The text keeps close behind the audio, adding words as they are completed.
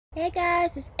Hey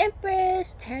guys, it's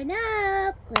Empress. Turn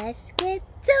up. Let's get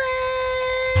to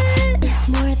it. It's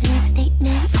more than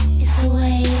statements, it's a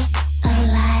way of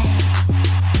life.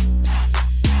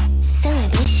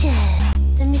 Celebration.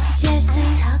 The Mr.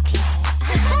 Jackson talking.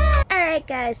 Alright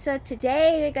guys, so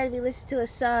today we're going to be listening to a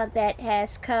song that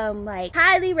has come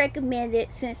highly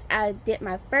recommended since I did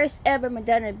my first ever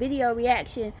Madonna video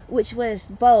reaction, which was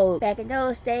Bold. Back in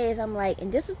those days, I'm like,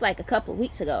 and this was a couple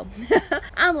weeks ago,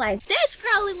 I'm like, that's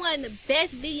probably one of the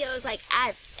best videos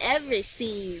I've ever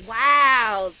seen.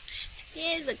 Wow,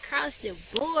 10s across the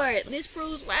board. This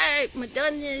proves why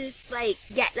Madonna's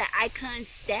got the icon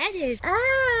status.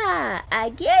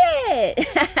 I get it.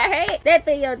 Alright, that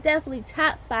video definitely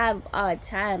top 5 of all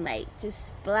time.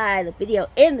 Just fly the video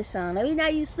and the song. Maybe now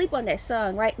you sleep on that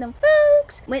song, right? Them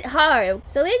folks went hard.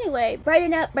 So anyway,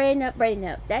 Burning Up, Burning Up, Burning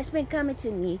Up. That's been coming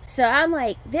to me. So I'm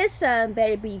like, this song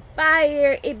better be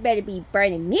fire. It better be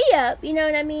burning me up. You know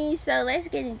what I mean? So let's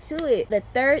get into it. The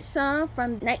third song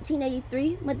from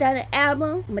 1983 Madonna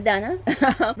album, Madonna,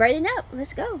 Burning Up.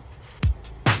 Let's go.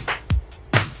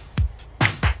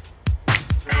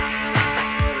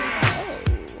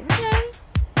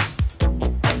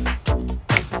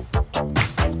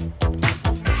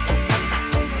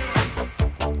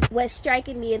 What's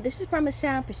striking me, and this is from a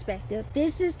sound perspective,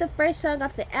 this is the first song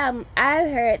off the album I've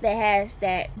heard that has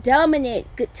that dominant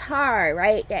guitar,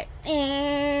 right? That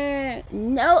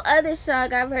no other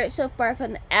song I've heard so far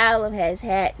from the album has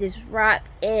had this rock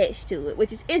edge to it,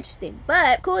 which is interesting.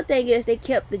 But cool thing is they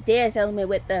kept the dance element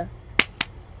with the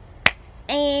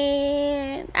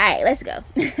alright, let's go.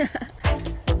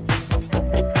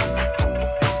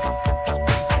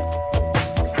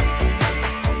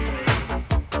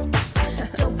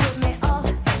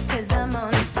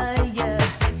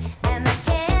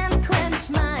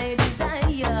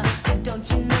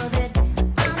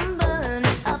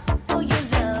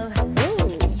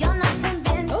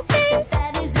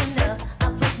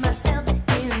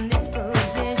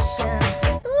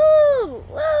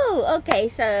 Okay,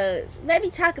 so let me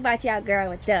talk about y'all girl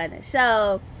Madonna.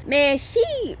 So, man,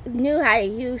 she knew how to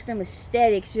use them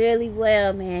aesthetics really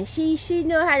well, man. She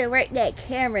knew how to work that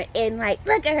camera and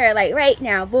look at her right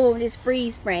now, boom, this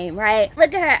freeze frame, right?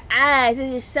 Look at her eyes.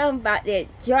 There's just something about that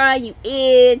drawing you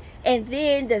in. And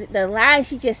then the line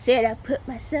she just said, I put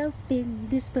myself in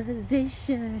this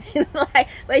position.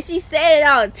 But she said it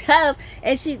all tough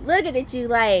and she looking at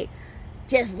you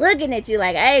just looking at you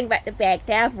I ain't about to back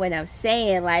down from what I'm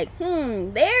saying.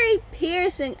 Very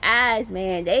piercing eyes,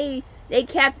 man. They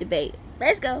captivate.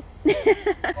 Let's go.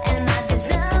 And I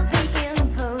deserve the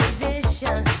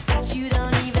imposition, but you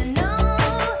don't even know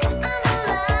I'm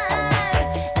alive.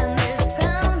 And this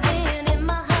pounding in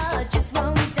my heart just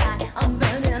won't die. I'm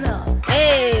burning up.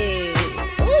 Hey.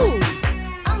 Ooh.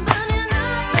 I'm burning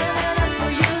up for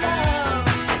your love.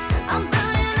 I'm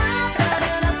burning up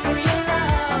for your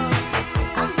love.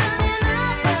 I'm burning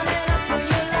up for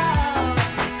your love,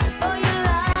 for your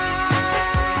love.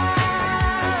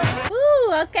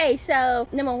 Ooh, okay, so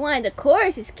number one, the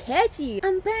chorus is catchy.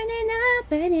 I'm burning up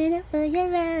for your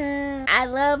love. I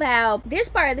love how this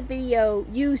part of the video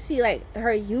you see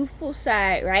her youthful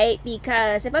side, right?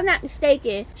 Because if I'm not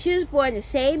mistaken, she was born the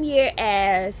same year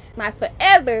as my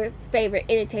forever favorite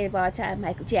entertainer of all time,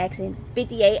 Michael Jackson,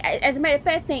 58. As a matter of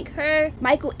fact, I think her,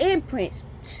 Michael, and Prince,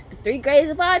 the 3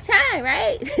 greatest of all time,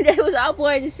 right? They was all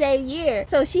born the same year.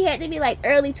 So she had to be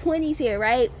early 20s here,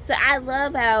 right? So I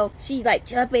love how she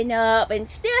jumping up and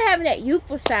still having that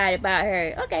youthful side about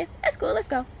her. Okay, that's cool. Let's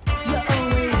go. You're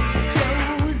always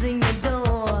closing your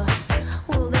door.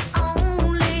 Well, that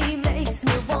only makes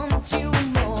me want you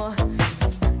more.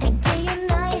 And day and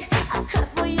night, I cry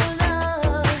for your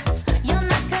love. You're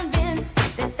not convinced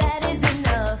that that is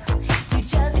enough to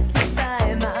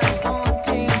justify my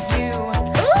wanting you.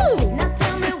 Ooh! Now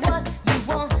tell me what you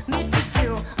want me to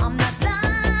do. I'm not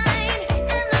blind,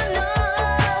 and I know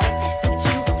that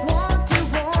you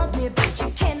want me, but you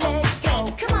can't let go.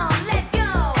 Come on, let go.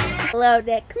 Love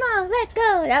that. Come on, let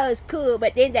go. That was cool.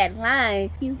 But then that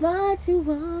line, you want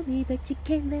me, but you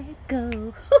can't let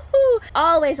go.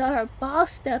 Always on her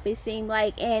boss stuff, it seemed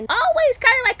and always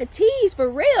kind of a tease for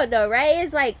real though, right?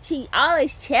 It's she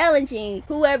always challenging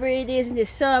whoever it is in this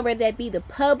song, whether that be the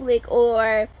public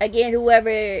or again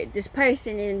whoever this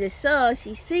person in this song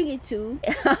she's singing to.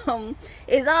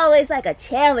 It's always a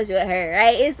challenge with her,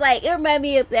 right? It's it reminds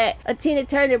me of that a Tina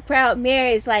Turner Proud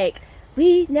Mary. It's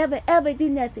we never ever do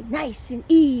nothing nice and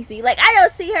easy. I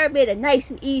don't see her being a nice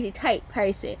and easy type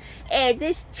person. And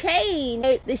this chain,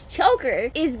 this choker,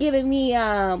 is giving me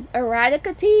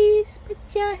erotica tease. Put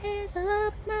your hands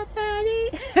up my body.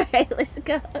 Alright, let's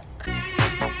go.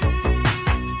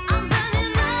 I'm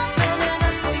burning up.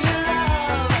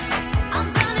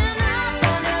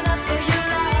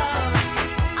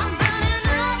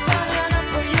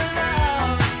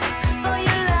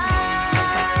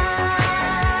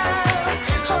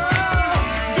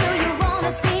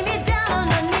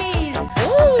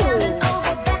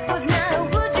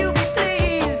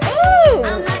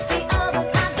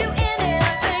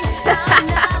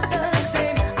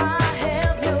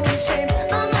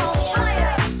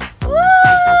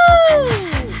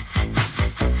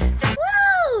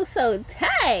 long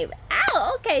time.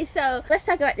 Ow. Okay, so let's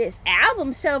talk about this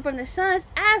album. So from the songs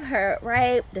I've heard,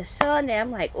 right, the song that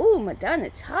I'm like, ooh, Madonna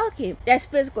talking, that's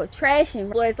Physical Attraction,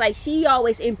 where it's like she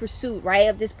always in pursuit, right,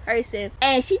 of this person,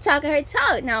 and she talking her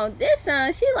talk. Now this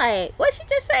song, she like, what she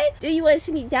just say? Do you want to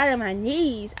see me down on my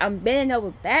knees? I'm bending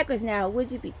over backwards now,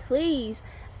 would you be pleased?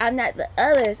 I'm not the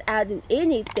others, I'll do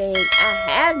anything, I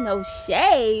have no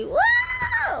shade.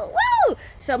 Whoa, whoa.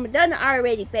 So Madonna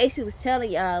already basically was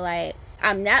telling y'all, like,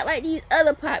 I'm not like these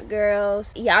other pop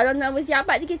girls. Y'all don't know what y'all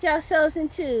about to get yourselves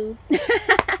into.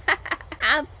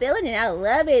 I'm feeling it. I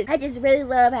love it. I just really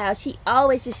love how she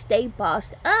always just stay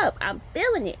bossed up. I'm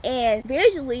feeling it. And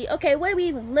visually, okay, what are we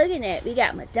even looking at? We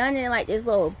got Madonna in like this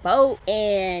little boat,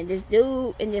 and this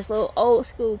dude in this little old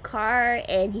school car,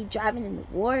 and he driving in the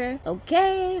water.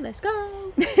 Okay, let's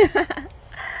go.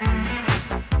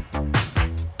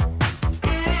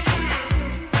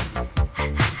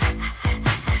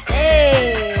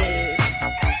 Hey.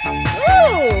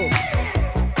 Ooh.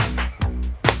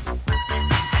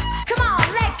 Come on,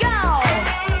 let go.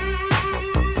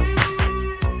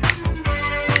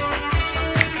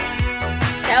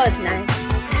 That was nice.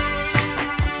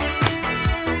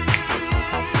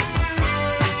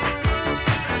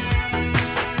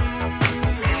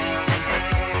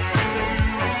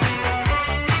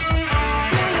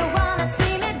 Do you wanna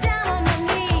see me down on my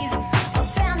knees, or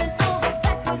bending over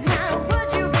backwards now? Would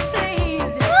you be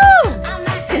pleased? Woo! I'm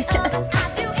not the others, I'd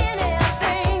do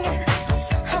anything.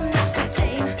 I'm not the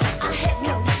same, I had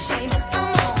no shame.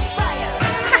 I'm on fire.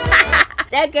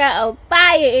 That girl on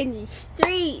fire in the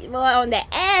street, boy, on the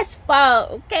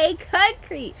asphalt, okay,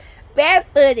 concrete,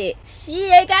 barefooted. She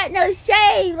ain't got no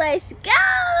shame. Let's go.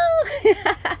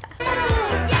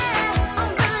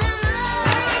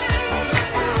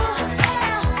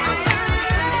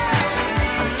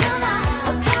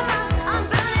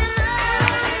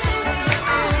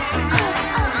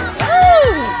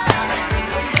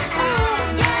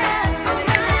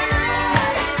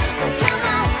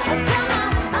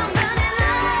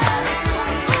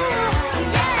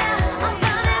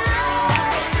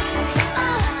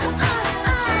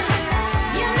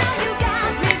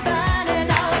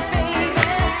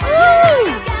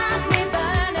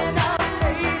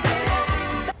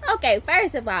 Okay,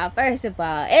 first of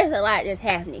all, it's a lot that's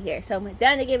happening here. So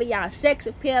Madonna giving y'all sex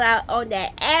appeal out on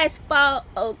that asphalt,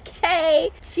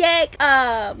 okay? Check.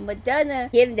 Madonna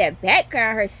giving that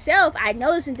background herself. I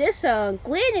noticed in this song,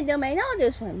 Gwen and them ain't on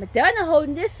this one. Madonna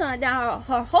holding this song down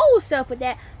her whole self with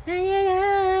that.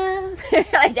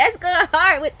 Like, that's going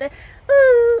hard with the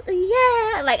ooh,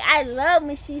 yeah. Like, I love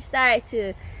when she started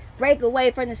to break away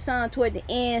from the song toward the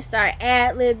end, start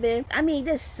ad-libbing. I mean,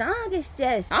 this song is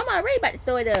just, I'm already about to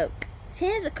throw it up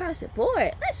 10s across the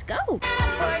board. Let's go.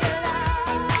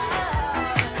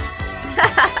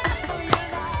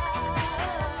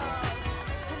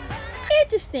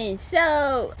 Interesting.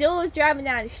 So, dude's driving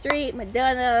down the street,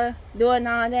 Madonna doing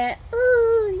all that.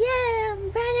 Ooh, yeah,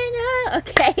 I'm running up.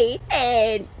 Okay.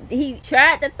 And he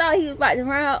tried to thought he was about to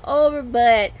run her over,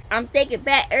 but I'm thinking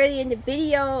back early in the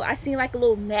video, I seen like a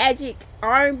little magic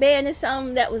armband or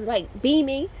something that was like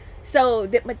beaming. So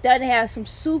that Madonna has some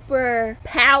super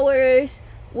powers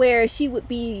where she would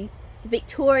be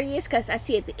victorious, because I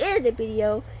see at the end of the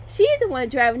video, she's the one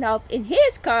driving off in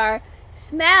his car,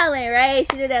 smiling, right?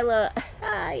 She did that little,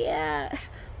 yeah,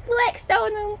 flexed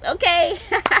on him, okay?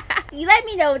 You let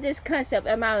me know with this concept,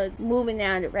 am I moving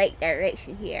down the right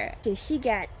direction here? So she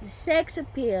got the sex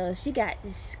appeal, she got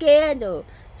the scandal,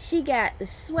 she got the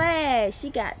swag, she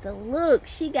got the look,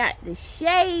 she got the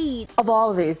shade. Of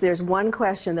all of these, there's one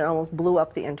question that almost blew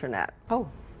up the internet. Oh.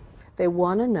 They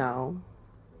want to know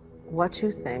what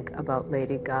you think about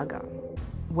Lady Gaga.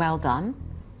 Well done.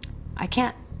 I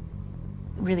can't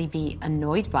really be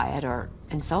annoyed by it or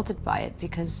insulted by it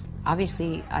because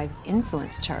obviously I've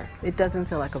influenced her. It doesn't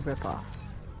feel like a ripoff.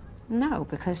 No,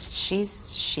 because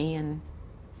she's she and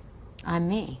I'm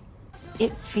me.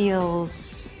 It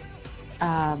feels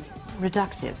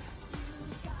reductive.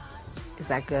 Is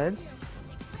that good?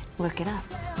 Look it up.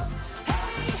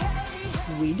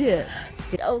 We did.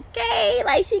 Okay,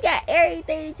 like she got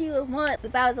everything that you would want.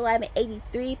 If I was alive in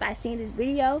 83, if I seen this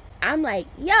video, I'm like,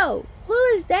 yo, who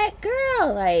is that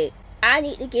girl? Like, I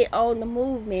need to get on the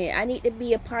movement. I need to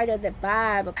be a part of the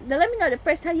vibe. Now let me know the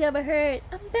first time you ever heard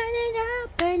I'm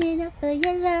burning up for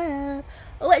your love.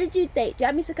 What did you think?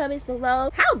 Drop me some comments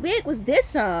below. How big was this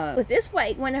song? Was this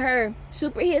like one of her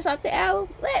super hits off the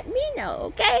album? Let me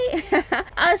know, okay?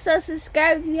 Also,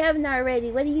 subscribe if you haven't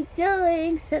already. What are you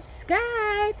doing?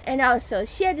 Subscribe. And also,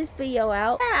 share this video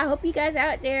out. I hope you guys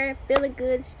out there feeling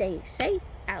good, staying safe.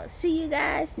 I will see you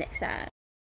guys next time.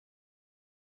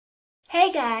 Hey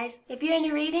guys, if you're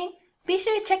into reading, be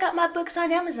sure to check out my books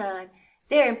on Amazon.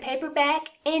 They're in paperback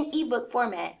and ebook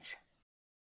formats.